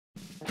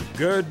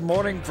Good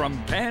morning from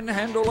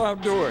Panhandle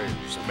Outdoors,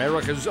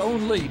 America's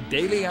only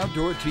daily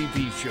outdoor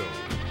TV show.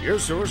 Your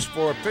source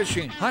for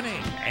fishing,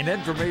 hunting, and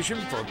information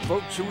for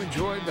folks who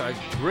enjoy the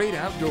great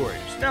outdoors.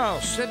 Now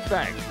sit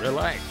back,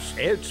 relax.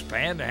 It's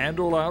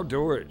Panhandle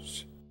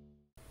Outdoors.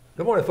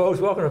 Good morning, folks.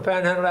 Welcome to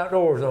Panhandle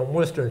Outdoors. I'm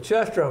Winston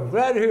Chester. I'm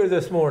glad you're here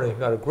this morning.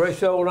 Got a great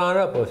show lined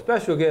up, a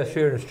special guest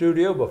here in the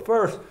studio. But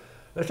first,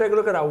 let's take a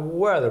look at our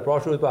weather.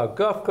 Brought to us by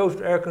Gulf Coast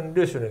Air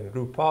Conditioning.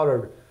 Drew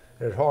Pollard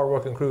and his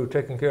hard-working crew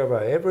taking care of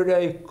our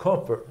everyday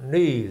comfort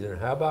needs.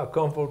 And how about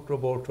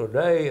comfortable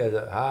today at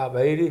a high of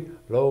 80,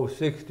 low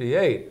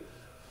 68.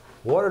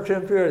 Water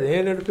temperature at the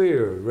end of the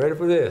pier. Ready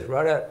for this?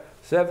 Right at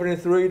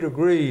 73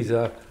 degrees.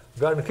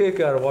 Gotten a kick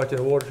out of watching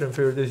the water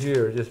temperature this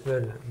year. It's just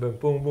been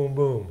boom, boom,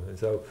 boom. And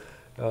so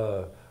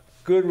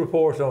good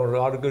reports on a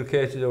lot of good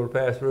catches over the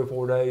past 3 or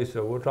 4 days.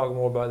 So we'll talk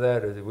more about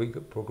that as the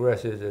week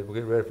progresses, as we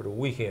get ready for the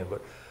weekend.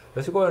 But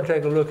let's go ahead and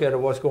take a look at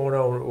what's going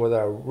on with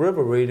our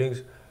river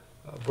readings.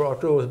 Brought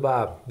to us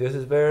by, this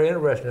is very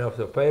interesting,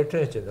 so pay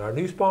attention. Our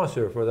new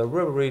sponsor for the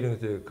river readings,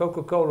 the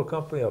Coca-Cola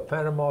Company of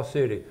Panama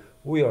City.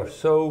 We are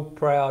so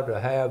proud to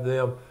have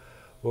them.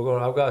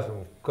 I've got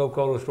some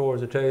Coca-Cola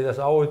stories to tell you. That's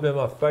always been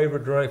my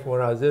favorite drink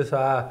when I was this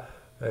high.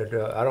 And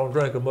I don't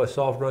drink as much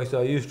soft drinks as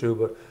I used to,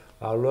 but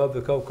I love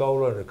the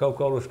Coca-Cola and the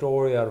Coca-Cola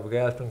story out of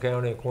Gaston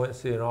County and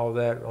Quincy and all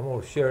that. I'm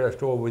going to share that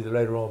story with you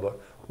later on,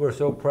 but we're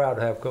so proud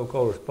to have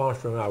Coca-Cola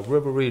sponsoring our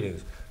river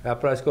readings. Our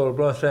price go to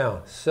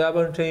Bluntstown,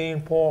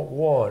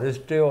 17.1. It's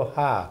still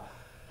high.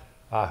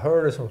 I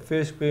heard of some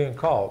fish being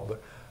caught,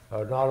 but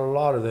not a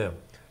lot of them.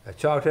 At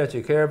Choctaw,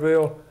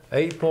 Caryville,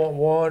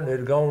 8.1.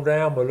 It's gone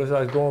down, but it looks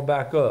like it's going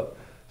back up.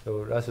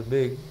 So that's a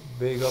big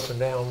up and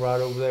down right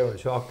over there in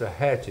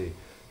Choctawhatchee.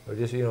 But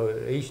just, you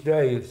know, each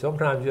day,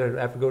 sometimes you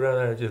have to go down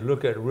there and just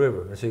look at the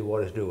river and see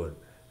what it's doing.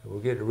 And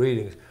we'll get the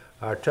readings.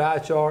 Our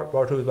tide chart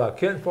brought to us by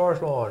Kent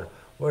Forest Lawn.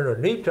 We're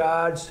in the neap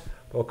tides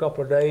for a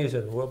couple of days,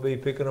 and we'll be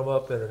picking them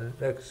up in the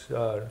next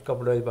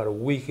couple of days, about a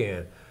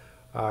weekend.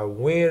 Our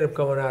wind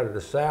coming out of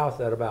the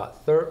south at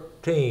about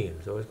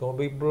 13, so it's going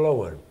to be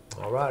blowing.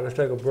 All right, let's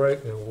take a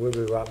break, and we'll be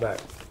right back.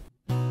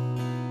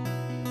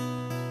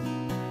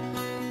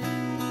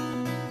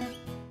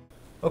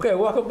 Okay,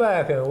 welcome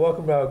back, and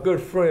welcome to our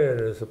good friend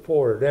and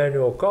supporter,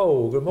 Daniel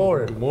Cole. Good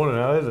morning. Good morning.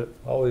 How is it?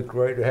 Always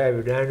great to have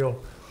you,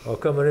 Daniel.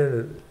 Coming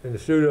in the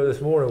studio this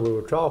morning, we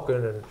were talking,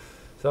 and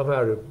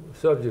somehow the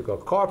subject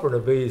of carpenter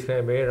bees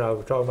came in. I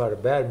was talking about a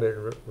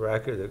badminton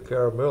racket that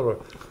Carol Miller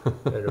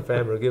and the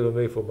family given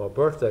me for my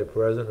birthday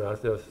present. And I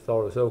just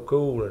thought it was so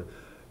cool.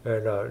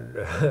 And I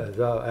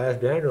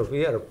asked Daniel if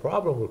he had a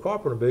problem with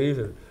carpenter bees.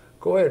 And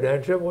go ahead,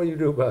 Dan, tell me what you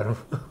do about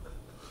them.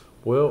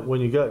 Well, when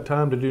you got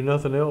time to do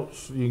nothing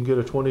else, you can get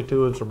a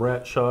 22 and some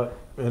rat shot,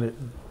 and it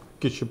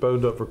gets you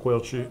boned up for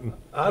quail shooting.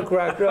 I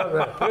cracked up.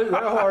 They're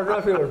hard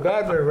enough here with a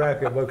badminton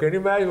racket, but can you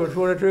imagine with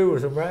 22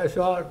 with some rat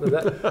shot?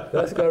 But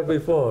that's got to be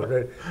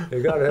fun.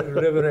 They got to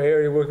live in an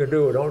area where we can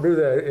do it. Don't do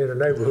that in the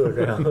neighborhood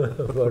now.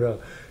 But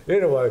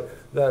anyway,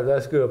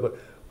 that's good. But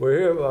we're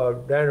here.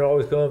 Daniel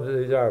always comes.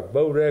 He's our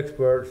boat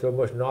expert. So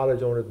much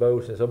knowledge on his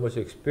boats and so much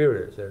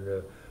experience.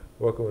 And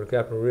working with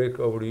Captain Rick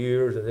over the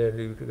years, and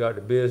then he got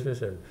the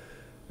business. And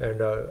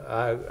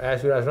I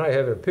asked you last night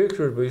having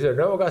pictures, but he said,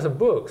 no, I got some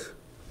books.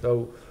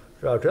 So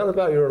tell us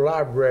about your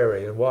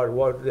library and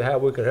how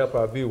we can help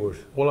our viewers.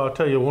 Well, I'll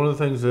tell you, one of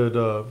the things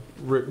that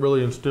Rick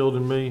really instilled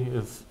in me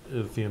is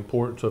the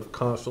importance of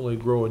constantly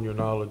growing your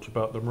knowledge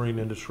about the marine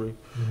industry.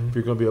 Mm-hmm. If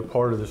you're going to be a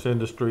part of this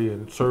industry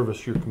and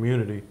service your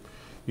community,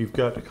 you've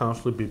got to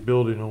constantly be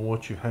building on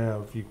what you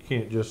have. You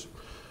can't just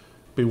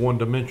be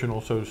one-dimensional,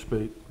 so to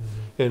speak.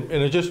 Mm-hmm. And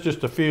it's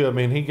just a few. I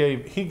mean, he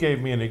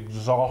gave me an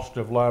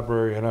exhaustive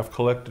library, and I've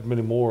collected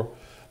many more.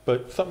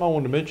 But something I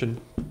wanted to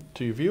mention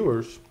to your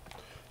viewers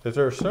is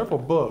there are several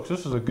books.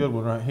 This is a good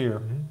one right here.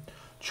 Mm-hmm.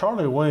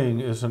 Charlie Wing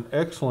is an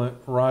excellent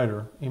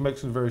writer. He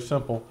makes it very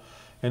simple.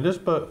 And this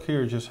book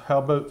here is just how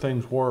boat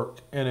things work,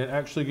 and it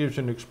actually gives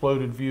you an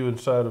exploded view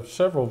inside of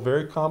several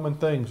very common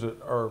things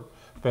that are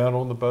found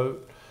on the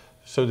boat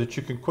so that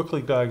you can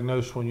quickly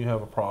diagnose when you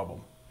have a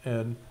problem.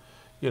 And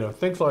you know,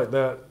 things like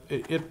that,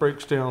 it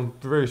breaks down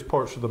various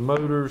parts of the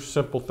motors,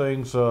 simple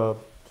things,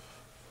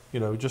 you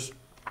know, just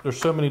there's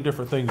so many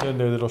different things in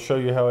there that'll show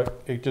you how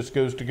it just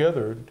goes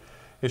together.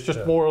 It's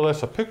just more or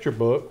less a picture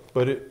book,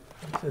 but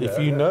if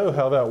you know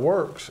how that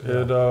works,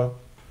 and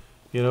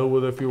you know,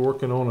 whether if you're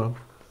working on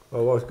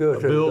what's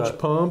good, a bilge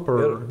pump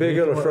or big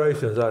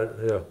illustrations,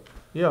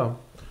 yeah.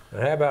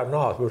 And how about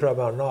knots? We were talking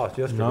about knots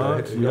yesterday.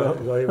 Knots, you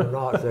got even a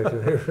knot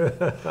section here.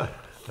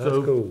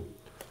 That's cool.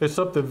 It's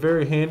something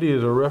very handy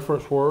as a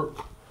reference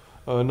work.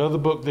 Another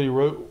book that he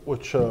wrote,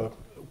 which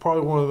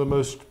probably one of the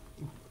most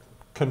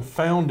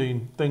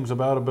confounding things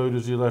about a boat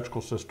is the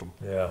electrical system.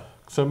 Yeah.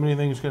 So many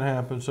things can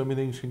happen, so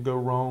many things can go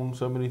wrong,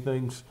 so many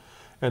things.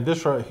 And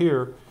this right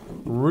here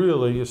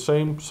really is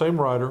same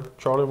writer,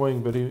 Charlie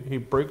Wing, but he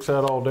breaks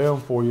that all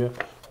down for you,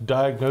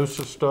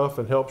 diagnoses stuff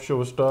and helps you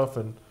with stuff.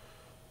 And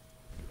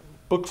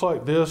books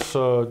like this,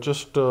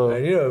 just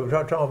And you know,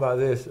 talking about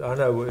this, I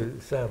know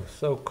it sounds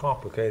so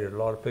complicated to a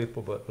lot of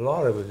people, but a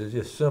lot of it is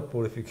just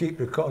simple if you keep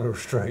the colors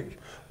straight.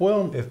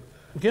 well,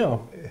 yeah.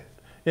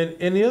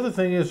 And the other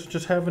thing is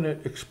just having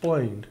it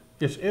explained.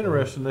 It's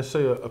interesting. They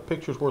say a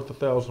picture's worth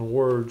 1,000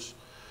 words.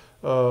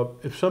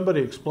 If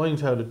somebody explains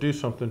how to do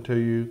something to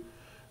you,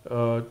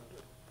 how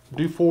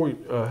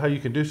you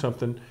can do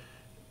something,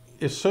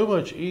 it's so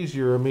much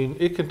easier. I mean,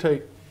 it can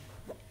take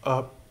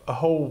a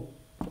whole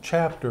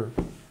chapter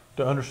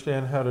to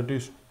understand how to do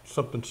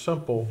something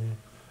simple,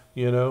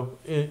 you know,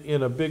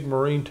 in a big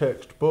marine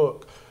text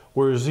book.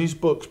 Whereas these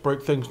books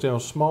break things down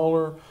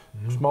smaller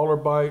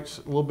bites,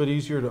 a little bit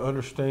easier to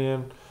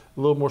understand,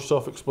 a little more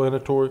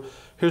self-explanatory.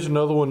 Here's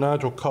another one,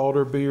 Nigel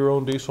Calder, Be Your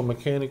Own Diesel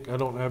Mechanic. I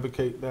don't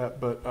advocate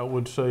that, but I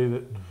would say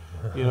that,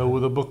 you know,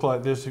 with a book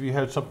like this, if you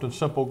had something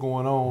simple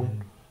going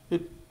on,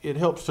 it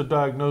helps to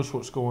diagnose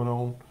what's going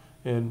on.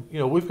 And, you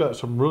know, we've got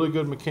some really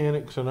good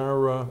mechanics in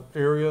our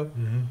area,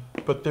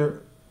 but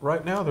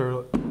right now,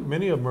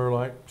 many of them are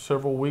like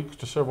several weeks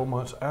to several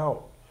months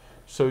out.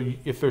 So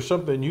if there's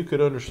something you could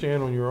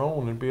understand on your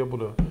own and be able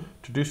to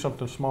do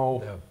something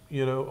small,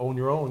 you know, on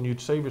your own,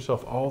 you'd save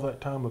yourself all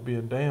that time of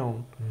being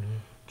down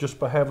just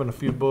by having a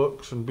few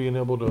books and being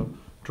able to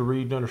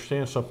read and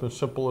understand something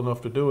simple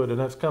enough to do it. And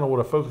that's kind of what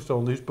I focused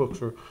on. These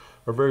books are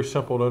very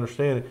simple to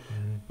understand.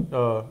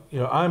 You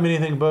know, I'm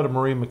anything but a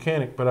marine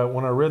mechanic, but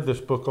when I read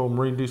this book on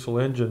marine diesel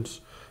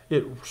engines,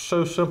 it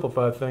so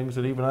simplified things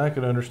that even I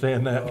could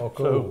understand that. Oh,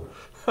 cool.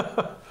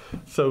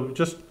 So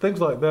just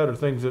things like that are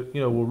things that, you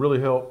know, will really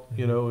help,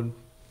 you know. And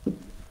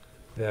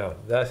yeah,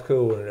 that's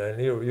cool, and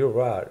you're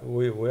right.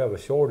 We have a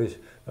shortage.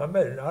 I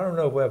don't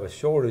know if we have a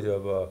shortage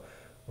of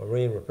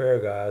marine repair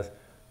guys.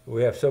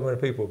 We have so many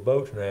people with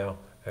boats now,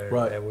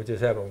 and we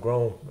just haven't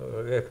grown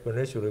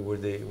exponentially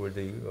with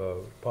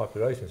the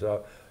population.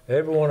 So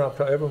every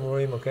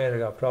marine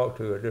mechanic I've talked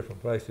to at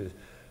different places,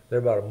 they're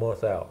about a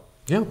month out.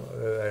 Yeah.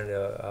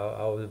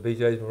 I was at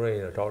BJ's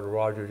Marine. I talked to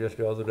Roger just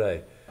the other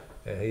day,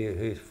 and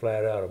he's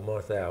flat out a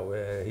month out.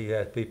 And he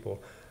has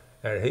people,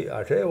 and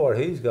I tell you what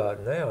he's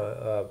got now.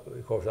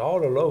 Of course, all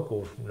the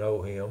locals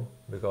know him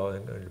because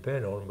and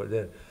depend on him. But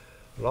then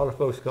a lot of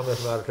folks come in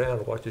from out of town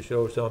to watch the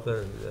show or something,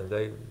 and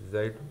they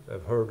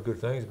have heard good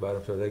things about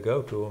him, so they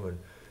go to him.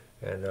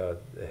 And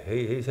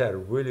he's had a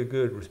really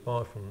good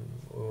response from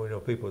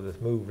people that's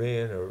moved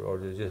in or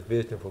that's just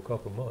visiting for a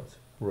couple of months.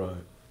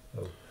 Right.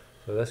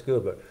 So that's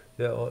good, but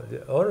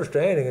the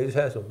understanding, he just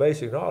has some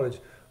basic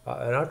knowledge.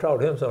 And I talk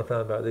to him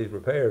sometimes about these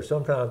repairs.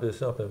 Sometimes it's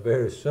something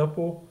very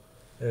simple,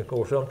 and of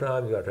course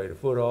sometimes you got to take the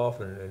foot off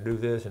and do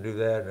this and do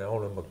that, and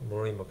only a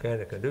marine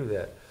mechanic can do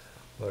that.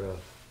 But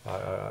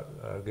I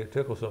get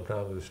tickled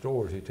sometimes with the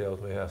stories. He tells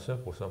me how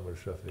simple some of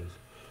the stuff is.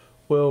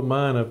 Well,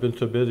 mine, I've been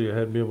so busy I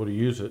hadn't been able to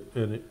use it,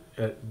 and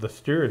the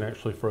steering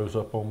actually froze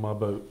up on my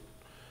boat,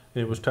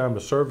 and it was time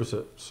to service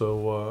it.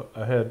 So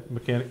I had a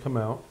mechanic come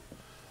out,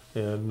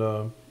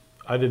 and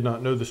I did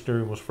not know the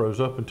steering was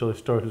froze up until he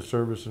started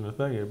servicing the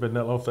thing. It had been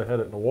that long since I had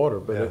it in the water,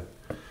 but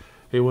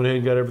he went ahead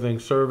and got everything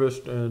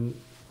serviced. And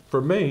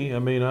for me, I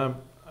mean, I'm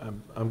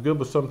good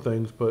with some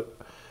things, but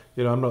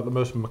you know, I'm not the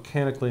most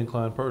mechanically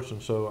inclined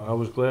person. So I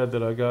was glad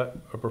that I got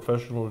a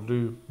professional to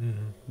do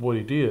what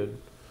he did.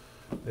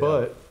 Yeah.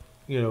 But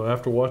you know,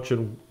 after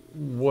watching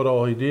what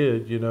all he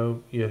did, you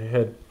know,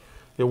 it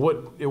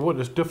wasn't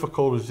as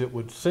difficult as it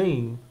would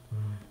seem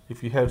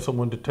if you had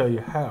someone to tell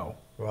you how.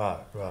 Right.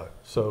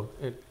 So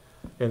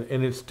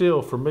and it's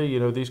still, for me, you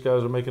know, these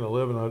guys are making a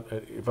living.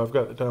 If I've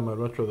got the time, I'd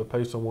much rather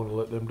pay someone to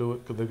let them do it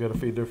because they've got to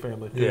feed their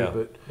family too. Yeah,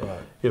 but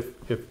right.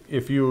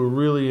 if you were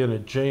really in a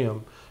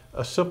jam,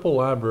 a simple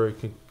library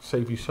can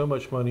save you so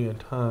much money and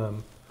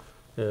time.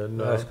 And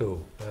that's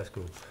cool.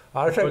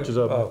 I'll take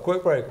a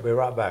quick break. We'll be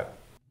right back.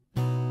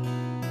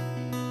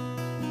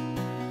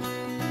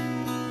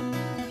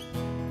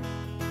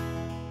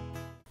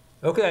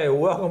 Okay,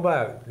 welcome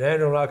back.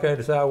 Daniel and I can't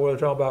decide whether to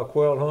talk about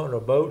quail hunting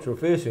or boats or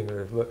fishing,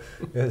 but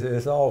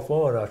it's all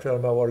fun. I was telling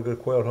about what a good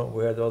quail hunt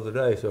we had the other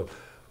day. So,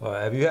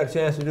 have you had a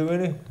chance to do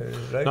any?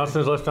 Not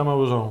since last time I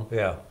was on.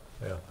 Yeah.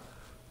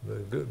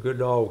 Good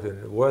dogs,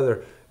 and the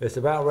weather, it's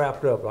about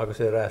wrapped up, like I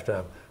said last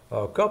time.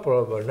 A couple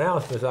of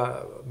announcements.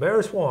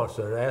 Mary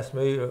Swanson asked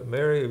me,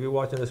 Mary, if you're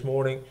watching this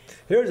morning,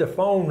 here's a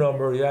phone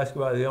number. You asked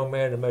about the young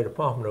man that made the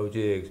pompano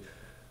jigs.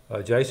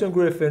 Jason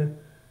Griffin,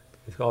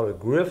 he's called it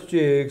Griff's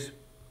Jigs.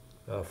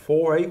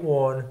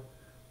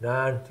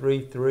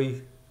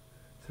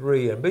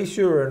 481-9333, and be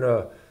sure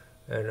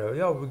and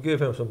y'all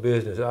give him some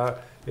business.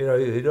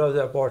 He does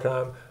that part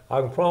time.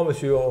 I can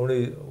promise you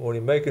when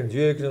he's making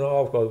jigs and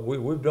all, because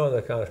we've done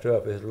that kind of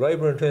stuff. It's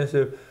labor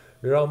intensive.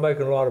 You're not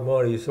making a lot of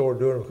money. You're sort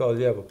of doing it because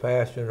you have a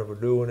passion for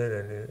doing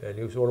it, and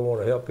you sort of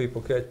want to help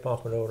people catch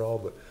pompano and all.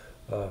 But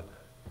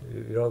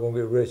you're not going to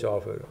get rich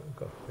off it.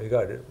 You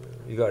got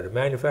the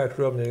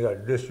manufacture of them, and you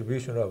got the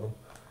distribution of them,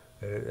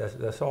 and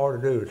that's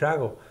hard to do.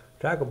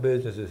 Tackle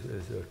business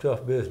is a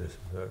tough business.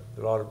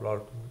 A lot of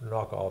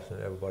knockoffs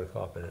and everybody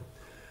copying it.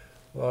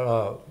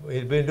 Well,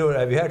 he's been doing.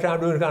 Have you had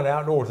time doing kind of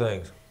outdoor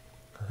things?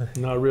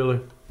 Not really.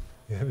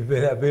 Have you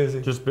been that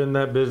busy? Just been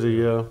that busy,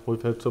 yeah.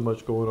 We've had so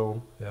much going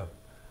on. Yeah.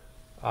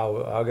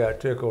 I got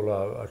tickled.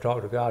 I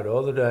talked to a guy the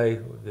other day,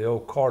 the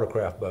old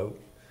Cartercraft boat,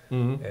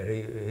 Mm-hmm.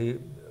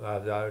 and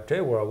I tell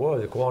you where I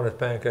was, the Kiwanis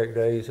Pancake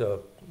Days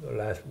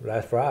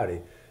last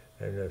Friday,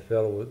 and the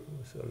fellow with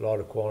a lot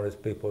of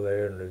Kiwanis people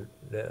there, and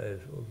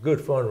it's good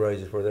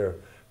fundraisers for their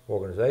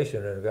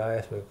organization. And the guy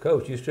asked me,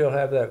 Coach, you still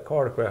have that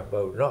Cartercraft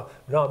boat?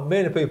 Not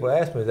many people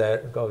ask me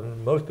that because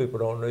most people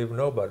don't even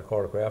know about the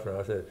Cartercraft. And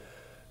I said,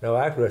 no,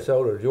 actually I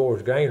sold it to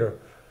George Gaynor.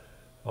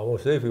 I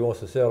want to see if he wants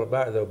to sell it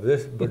back though. But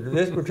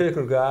this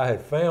particular guy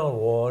had found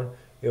one.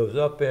 It was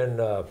up in,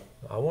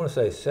 I want to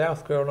say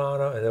South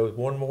Carolina, and there was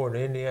one more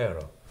in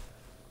Indiana.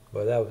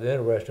 But that was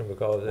interesting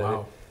because,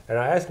 wow. And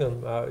I asked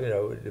him,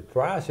 the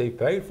price he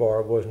paid for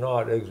it was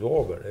not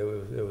exorbitant. It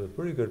was a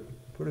pretty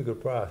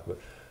good price. But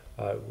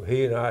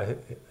he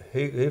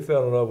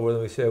fell in love with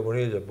him. He said when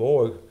he was a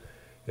boy,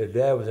 his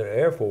dad was in the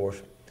Air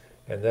Force,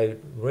 and they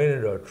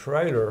rented a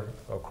trailer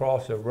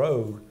across the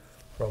road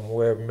from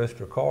where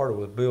Mr. Carter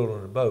was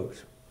building the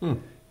boats.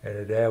 And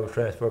his dad was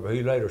transferred, but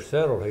he later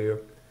settled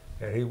here,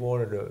 and he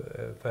wanted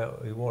to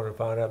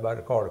find out about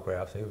the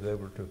Cartercrafts. He was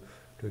able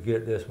to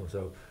get this one,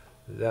 so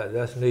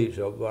that's neat.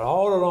 So, but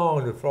all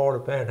along the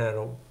Florida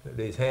Panhandle,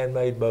 these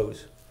handmade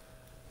boats,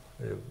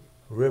 the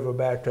river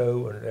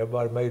bateau, and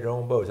everybody made their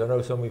own boats. I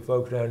know some of you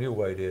folks down your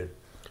way did.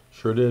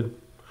 Sure did.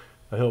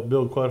 I helped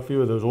build quite a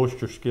few of those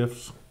oyster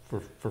skiffs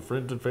for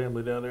friends and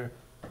family down there.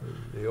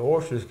 The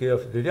oyster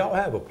skiffs, did y'all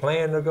have a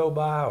plan to go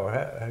by,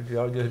 or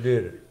y'all just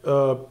did it?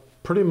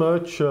 Pretty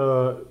much,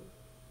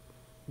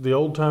 the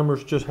old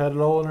timers just had it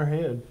all in their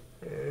head.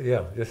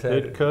 Yeah, just had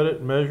They'd it. cut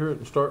it, measure it,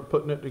 and start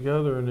putting it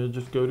together, and it'd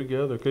just go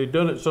together. 'Cause they'd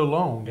done it so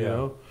long, you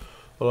know.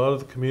 A lot of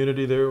the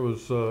community there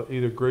was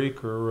either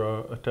Greek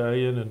or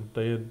Italian, and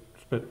they had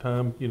spent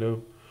time,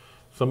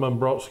 some of them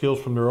brought skills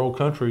from their old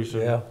countries.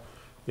 And,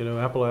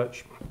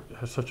 Appalachia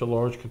has such a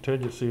large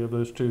contingency of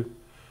those two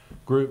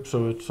groups,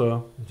 so it's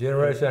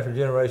generation after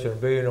generation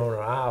being on an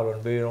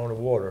island, being on the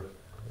water.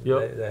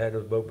 Yep. They had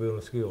those boat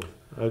building skills.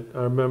 I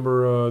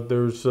remember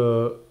there's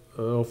an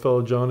old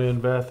fellow, John N.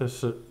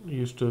 Vathis,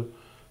 that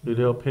he'd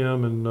help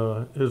him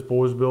and his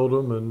boys build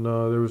them, and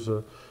there was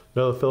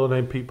another fellow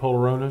named Pete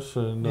Polaronis,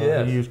 and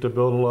he used to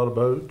build a lot of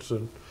boats.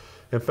 And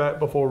in fact,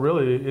 before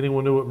really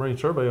anyone knew what marine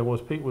surveying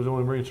was, Pete was the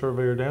only marine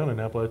surveyor down in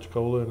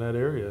Apalachicola in that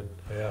area.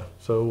 Yeah.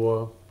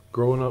 So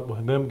growing up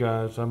with them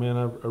guys, I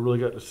really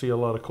got to see a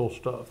lot of cool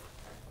stuff.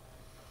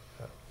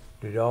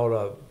 Did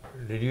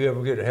you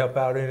ever get to help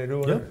out any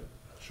doing it?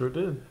 Sure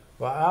did.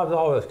 Well, I was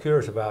always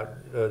curious about,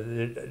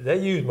 they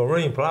use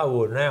marine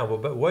plywood now,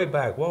 but way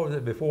back, what was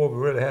it before we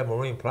really had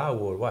marine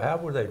plywood? How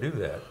would they do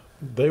that?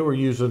 They were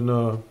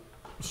using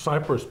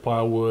cypress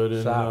plywood.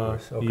 And,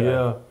 cypress, okay.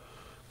 Yeah,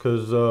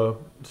 because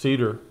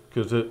cedar,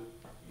 because it,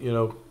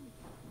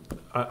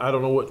 I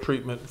don't know what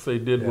treatments they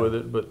did with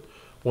it, but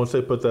once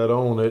they put that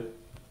on it,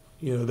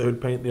 they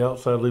would paint the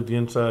outside, leave the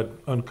inside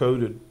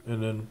uncoated,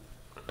 and then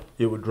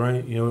it would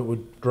drain, it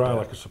would dry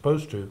like it's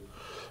supposed to.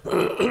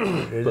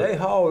 Did they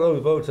haul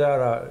those boats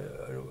out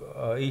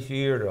each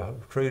year to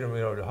treat them,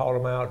 to haul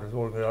them out, to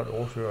get out the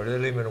oyster, or do they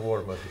leave them in the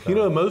water most of the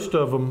time? Most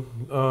of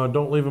them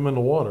don't leave them in the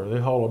water. They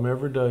haul them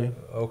every day.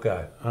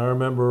 Okay. I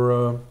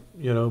remember,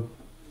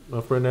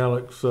 my friend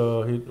Alex,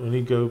 when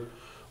he'd go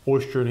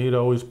oyster, and he'd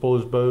always pull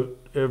his boat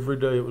every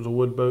day. It was a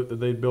wood boat that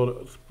they'd built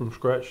it from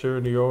scratch there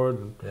in the yard,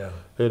 and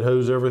they'd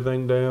hose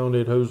everything down.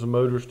 They'd hose the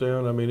motors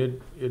down. I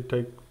mean, it'd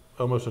take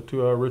almost a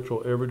 2-hour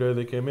ritual every day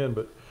they came in,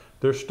 but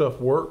their stuff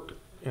worked,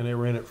 and they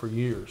ran it for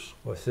years.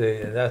 Well, see,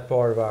 and that's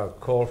part of our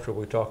culture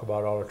we talk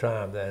about all the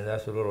time, and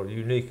that's a little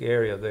unique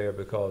area there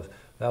because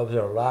that was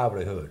their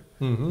livelihood.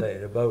 Mm-hmm.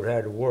 The boat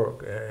had to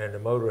work, and the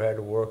motor had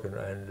to work,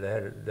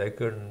 and they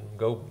couldn't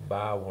go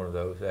buy one of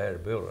those. They had to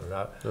build it.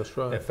 That's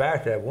right. In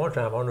fact, at one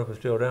time, I don't know if it's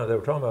still down, they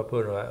were talking about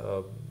putting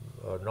a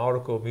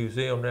nautical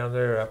museum down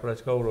there,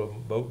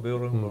 Apalachicola boat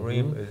building,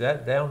 marine. Is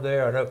that down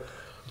there? I know.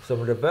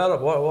 Some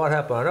develop. What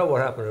happened? I know what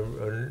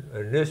happened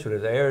initially.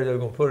 The area they were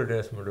going to put it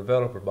in, some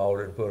developer bought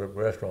it and put a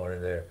restaurant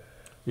in there.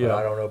 Yeah. But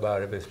I don't know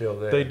about it if it's still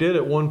there. They did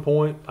at one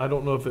point. I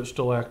don't know if it's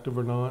still active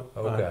or not.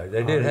 Okay.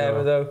 They did have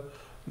it though?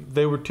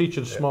 They were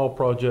teaching small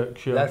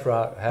projects. Yeah. That's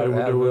right. How to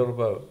build a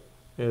boat.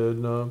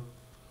 And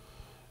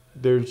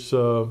there's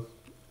the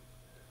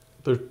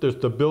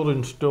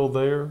building still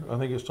there. I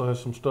think it still has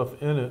some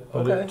stuff in it.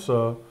 But it's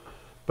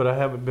but I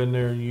haven't been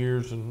there in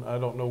years, and I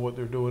don't know what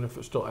they're doing, if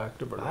it's still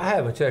active or not. I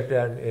haven't checked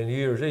out in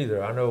years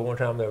either. I know one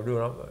time they were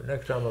doing it.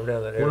 Next time I'm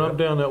down that area. When I'm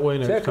down that way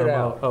next time,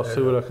 I'll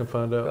see what I can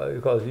find out.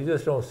 Because you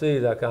just don't see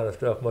that kind of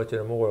stuff much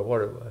anymore.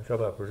 I'm talking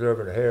about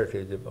preserving the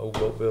heritage, the old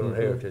boat building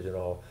heritage and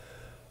all.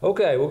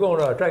 Okay, we're going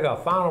to take our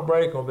final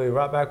break. We'll be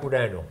right back with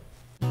Daniel.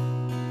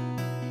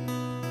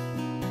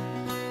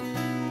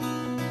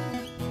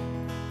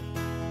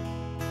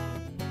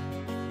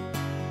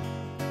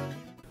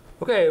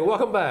 Okay,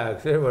 welcome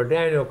back. Here with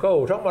Daniel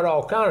Cole, talking about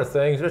all kinds of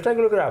things. Let's take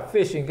a look at our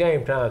fishing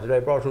game times today,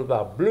 brought to us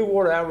by Blue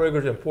Water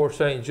Outriggers in Port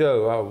St.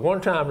 Joe.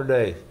 One time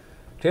today,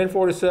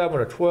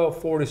 10:47 to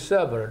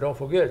 12:47. And don't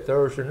forget,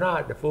 Thursday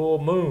night, the full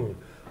moon.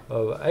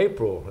 of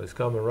April is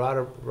coming right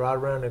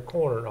around the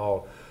corner and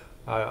all.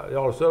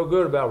 Y'all are so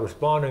good about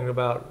responding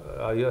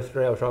about,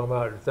 yesterday I was talking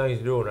about things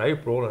to do in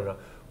April, and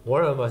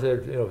one of them I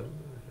said, you know,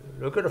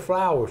 look at the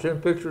flowers,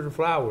 send pictures of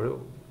flowers.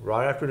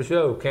 Right after the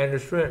show,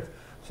 Candace Trent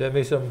sent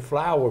me some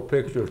flower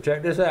pictures.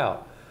 Check this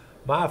out.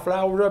 My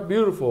flowers are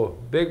beautiful,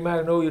 big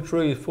magnolia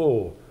trees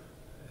full.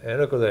 And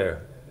look at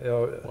there. You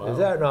know, wow. Is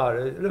that not,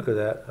 look at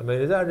that. I mean,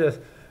 is that just,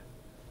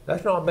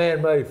 that's not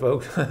man-made,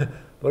 folks.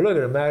 But look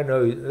at the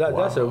magnolia.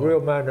 Wow. That's a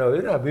real magnolia.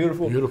 Isn't that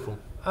beautiful? Beautiful.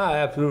 I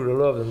absolutely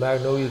love the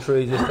magnolia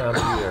trees this time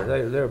of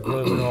year. They're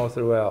blooming all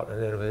throughout.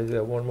 And then we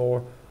got one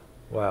more.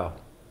 Wow.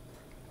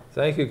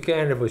 Thank you,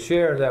 Candy, for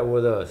sharing that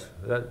with us.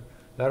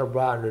 That'll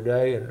brighten the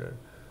day, and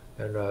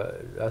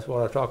that's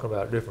what I'm talking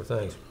about, different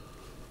things.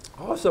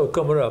 Also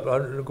coming up,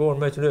 I'm going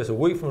to mention this, a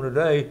week from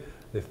today,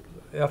 the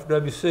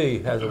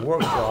FWC has a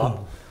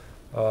workshop,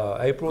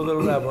 April the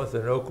 11th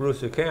in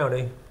Okaloosa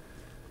County.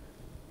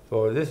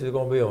 So this is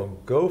going to be on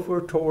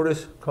gopher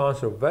tortoise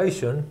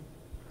conservation.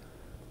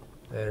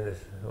 And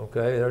it's,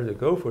 okay, there's a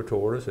gopher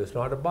tortoise. It's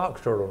not a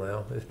box turtle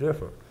now. It's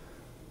different.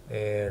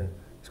 And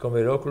it's going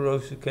to be at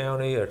Okaloosa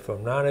County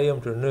from 9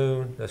 a.m. to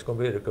noon. That's going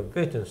to be at the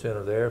convention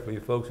center there for you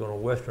folks on the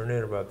western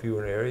end of our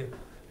viewing area.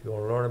 If you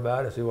want to learn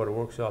about it and see what the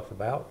workshop's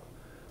about,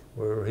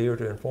 we're here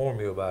to inform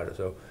you about it.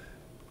 So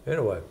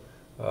anyway,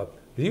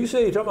 do you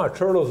see, you're talking about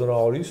turtles and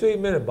all, do you see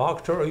many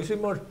box turtles? You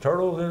see much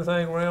turtles,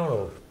 anything around?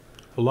 Or?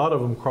 A lot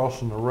of them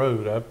crossing the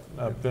road.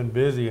 I've been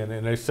busy, and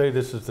they say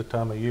this is the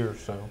time of year,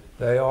 so.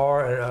 They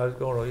are, and I was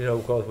going to, you know,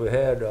 because we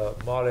had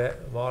Molly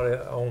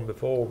on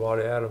before,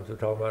 Molly Adams was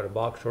talking about the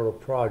box turtle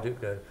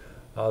project, and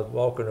I was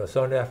walking a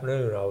Sunday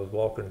afternoon, I was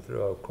walking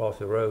through, across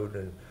the road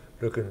and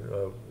looking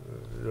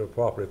the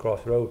property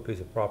across the road, piece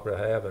of property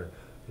I have, and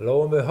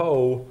lo and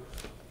behold,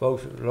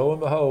 folks,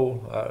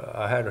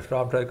 I had to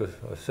stop and take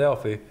a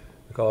selfie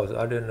because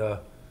I didn't,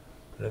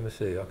 let me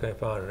see, I can't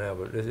find it now,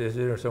 but it's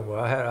in there somewhere.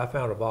 I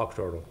found a box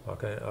turtle. I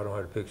don't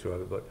have a picture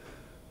of it,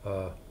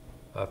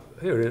 but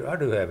here it is, I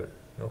do have it.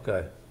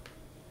 Okay.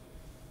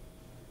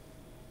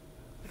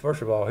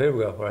 First of all, here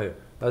we go, right here.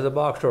 That's a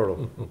box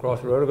turtle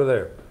across the road over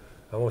there.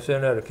 I'm gonna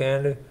send that to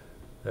Candy.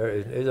 There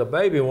is a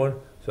baby one,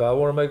 so I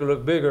want to make it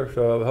look bigger.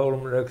 So I hold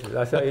them next.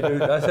 That's how you do.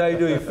 That's how you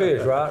do your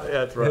fish, right? Yeah,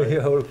 that's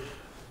right.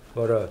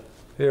 But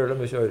here, let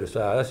me show you the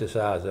size. That's the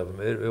size of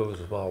them. It was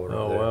a small one.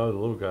 Oh right wow, the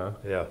little guy.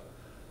 Yeah.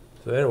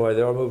 So anyway,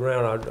 they are moving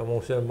around. I'm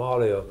gonna send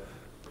Molly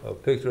a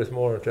picture this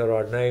morning and tell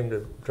her I named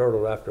the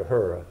turtle after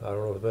her. I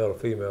don't know if it's male or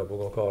female, but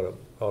we're gonna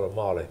call it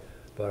Molly.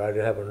 But I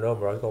didn't have a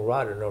number. I was going to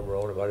write a number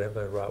on it, but I didn't have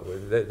anything to write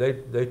with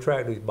it. They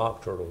track these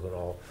box turtles and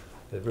all.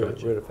 It's really,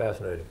 really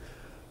fascinating.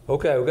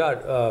 Okay, we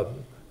got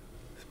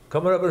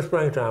coming up in the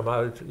springtime. I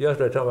was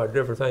yesterday talking about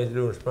different things to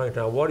do in the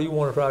springtime. What do you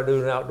want to try to do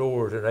in the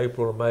outdoors in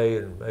April and May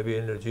and maybe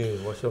into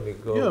June? What's something you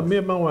can go? Yeah, me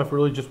and my wife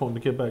really just wanted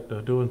to get back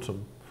to doing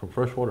some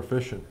freshwater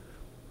fishing.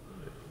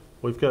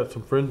 We've got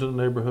some friends in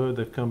the neighborhood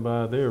that come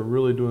by. They are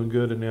really doing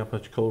good in the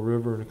Apalachicola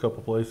River in a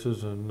couple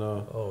places, and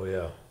oh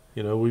yeah.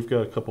 You know, we've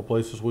got a couple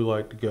places we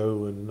like to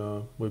go,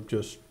 and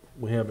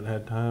we haven't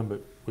had time,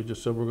 but we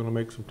just said we're going to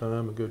make some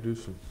time and go do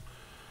some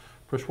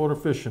freshwater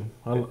fishing.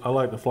 I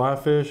like to fly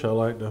fish. I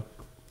like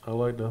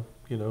to,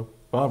 you know,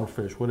 bobber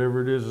fish,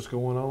 whatever it is that's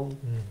going on.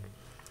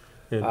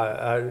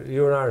 And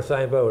you and I are the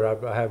same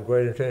boat. I have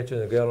great intentions,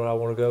 and Gail and I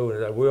want to go,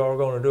 and we are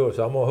going to do it.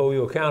 So I'm going to hold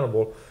you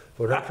accountable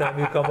for next time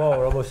you come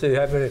on. I'm going to see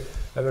how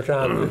many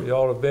times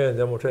y'all have been.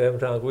 Then I'm going to tell you how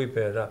many times we've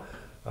been.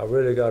 I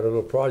really got a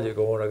little project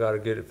going. I got to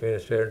get it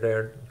finished,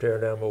 tearing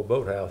down my old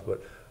boathouse.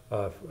 But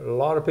a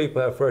lot of people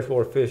have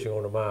freshwater fishing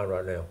on their mind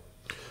right now.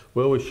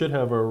 Well, we should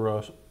have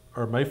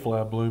our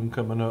mayfly bloom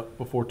coming up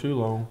before too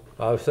long.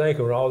 I was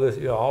thinking with all this,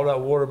 you know, all that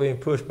water being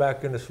pushed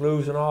back in the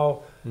sloughs and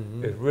all,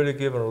 it's really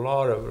giving a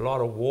lot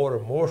of water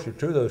moisture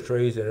to those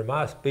trees, and it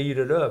might speed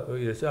it up.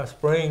 It's our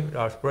spring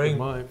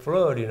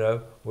flood. You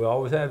know, we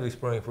always have these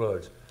spring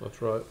floods.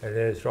 That's right. And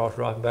then it starts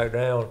dropping back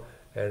down.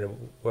 And the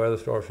weather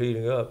starts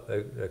heating up.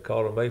 They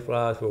call them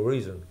mayflies for a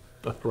reason.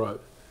 That's right.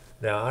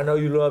 Now, I know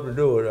you love to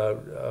do it.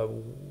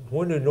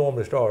 When do you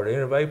normally start?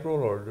 End of April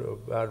or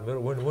about the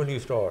middle? When do you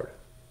start?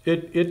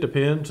 It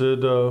depends.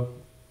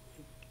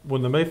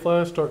 When the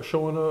mayflies start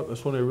showing up,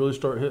 that's when they really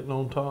start hitting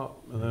on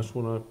top, and that's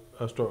when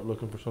I start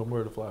looking for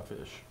somewhere to fly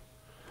fish.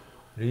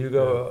 Do you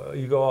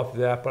go off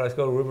the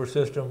Apalachicola River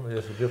system,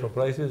 just in different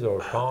places or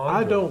ponds?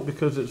 I don't,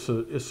 because it's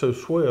so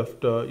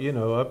swift. You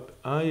know,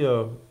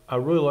 I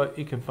really like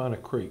you can find a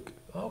creek.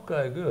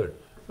 Okay, good.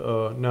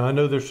 Now I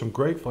know there's some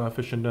great fly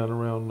fishing down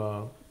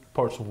around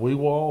parts of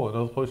Weewall and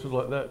other places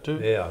like that too.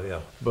 Yeah, yeah.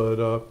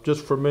 But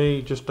just for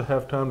me, just to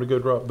have time to go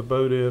drop the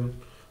boat in,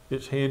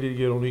 it's handy to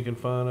get on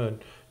Econfina,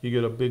 and you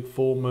get a big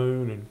full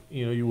moon, and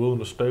you know you're willing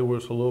to stay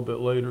with us a little bit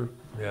later.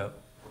 Yeah.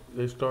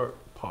 They start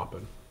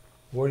popping.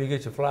 Where do you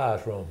get your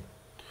flies from?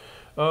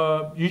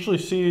 Usually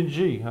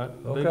C&G.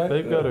 Okay,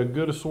 they've got a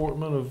good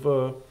assortment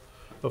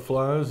of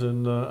flies,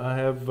 and I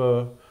have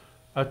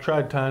I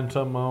tried tying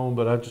some of my own,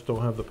 but I just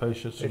don't have the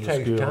patience and It the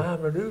skill. takes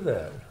time to do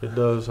that. It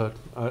does. I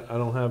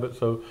don't have it.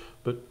 So,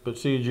 but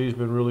CEG's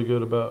been really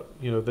good about,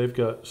 they've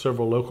got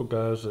several local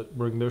guys that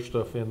bring their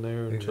stuff in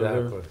there. And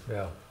Exactly,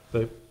 yeah.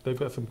 They've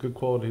got some good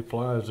quality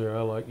flies there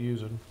I like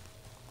using.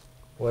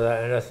 Well,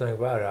 and that's the thing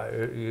about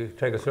it. You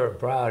take a certain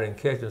pride in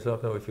catching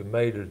something if you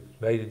made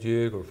a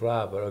jig or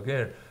fly. But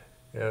again,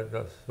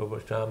 not so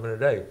much time in a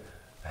day.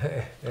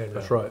 And,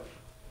 That's right.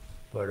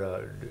 But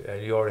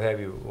and you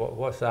already have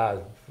what size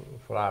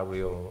fly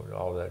reel and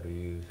all that do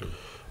you use?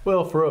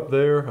 Well, for up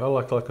there, I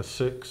like a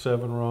 6,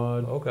 7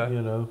 rod.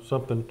 Okay.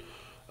 Something.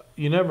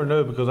 You never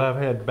know because I've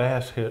had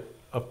bass hit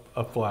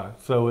a fly,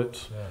 so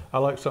I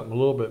like something a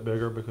little bit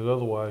bigger because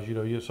otherwise, you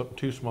get something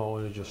too small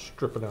and it's just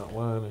stripping out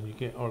line and you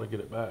can't hardly get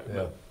it back.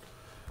 Yeah.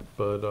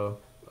 But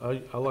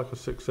I like a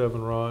 6,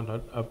 7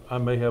 rod. I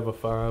may have a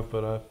 5,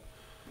 but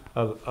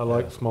I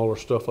like smaller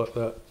stuff like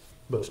that,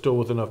 but still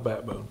with enough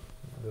backbone.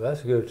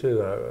 That's good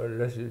too.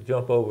 Let's just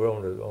jump over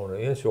on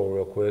the inshore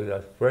real quick.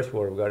 That's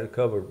freshwater. We got it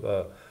covered.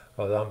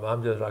 Cause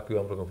I'm just like you.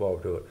 I'm looking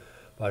forward to it.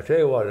 But I tell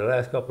you what, the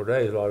last couple of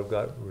days,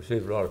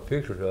 received a lot of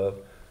pictures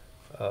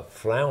of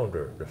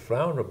flounder. The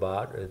flounder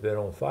bite has been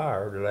on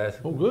fire the last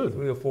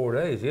 3 or 4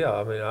 days. Yeah,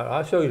 I mean,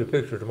 I'll show you the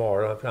pictures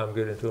tomorrow. I don't have time to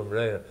get into them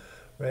today. And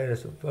ran into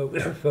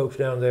some folks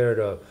down there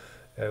at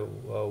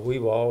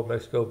Weewall,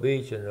 Mexico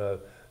Beach, and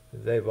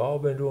they've all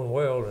been doing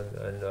well.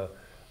 And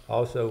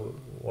also,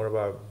 one of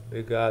our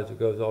big guys that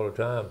goes all the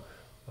time,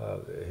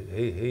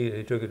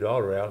 he took his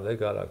daughter out, and they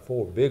got like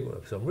 4 big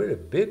ones, some really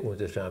big ones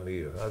this time of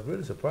year. I was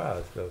really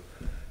surprised. So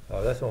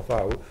that's on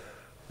fire.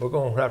 We're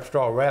going to have to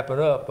start wrapping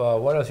up.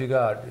 What else you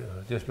got?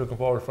 Just looking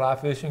forward to fly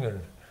fishing? And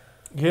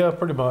yeah,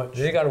 pretty much.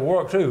 You got to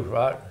work too,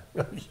 right?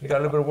 You got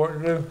a little bit of work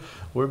to do?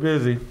 We're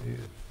busy.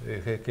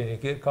 Can you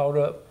get caught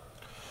up?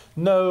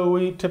 No,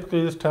 we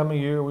typically this time of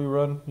year we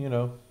run,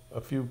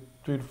 a few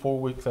 3 to 4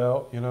 weeks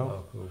out,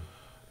 Oh, cool.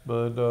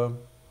 But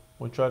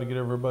we try to get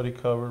everybody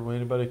covered. When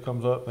anybody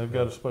comes up, they've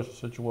got a special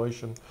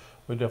situation,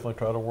 we definitely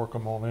try to work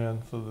them on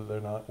in so that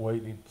they're not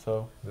waiting.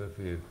 So good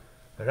for you.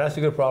 And that's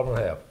a good problem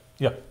to have.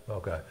 Yeah.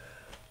 Okay.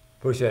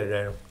 Appreciate it,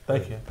 Daniel.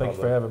 Thank you. Thanks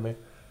for having me.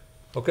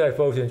 Okay,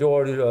 folks,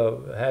 enjoyed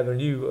having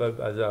you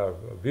as our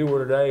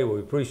viewer today. We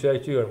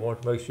appreciate you and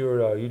want to make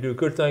sure you do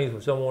good things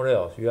for someone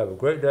else. You have a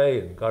great day,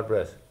 and God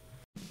bless.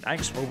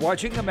 Thanks for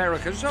watching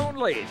America's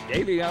only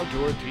daily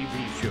outdoor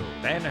TV show,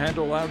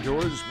 Panhandle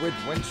Outdoors with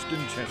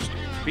Winston Chester,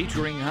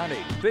 featuring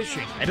hunting,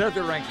 fishing, and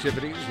other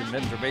activities and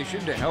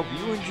information to help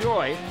you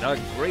enjoy the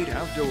great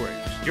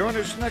outdoors. Join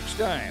us next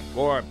time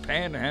for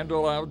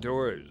Panhandle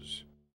Outdoors.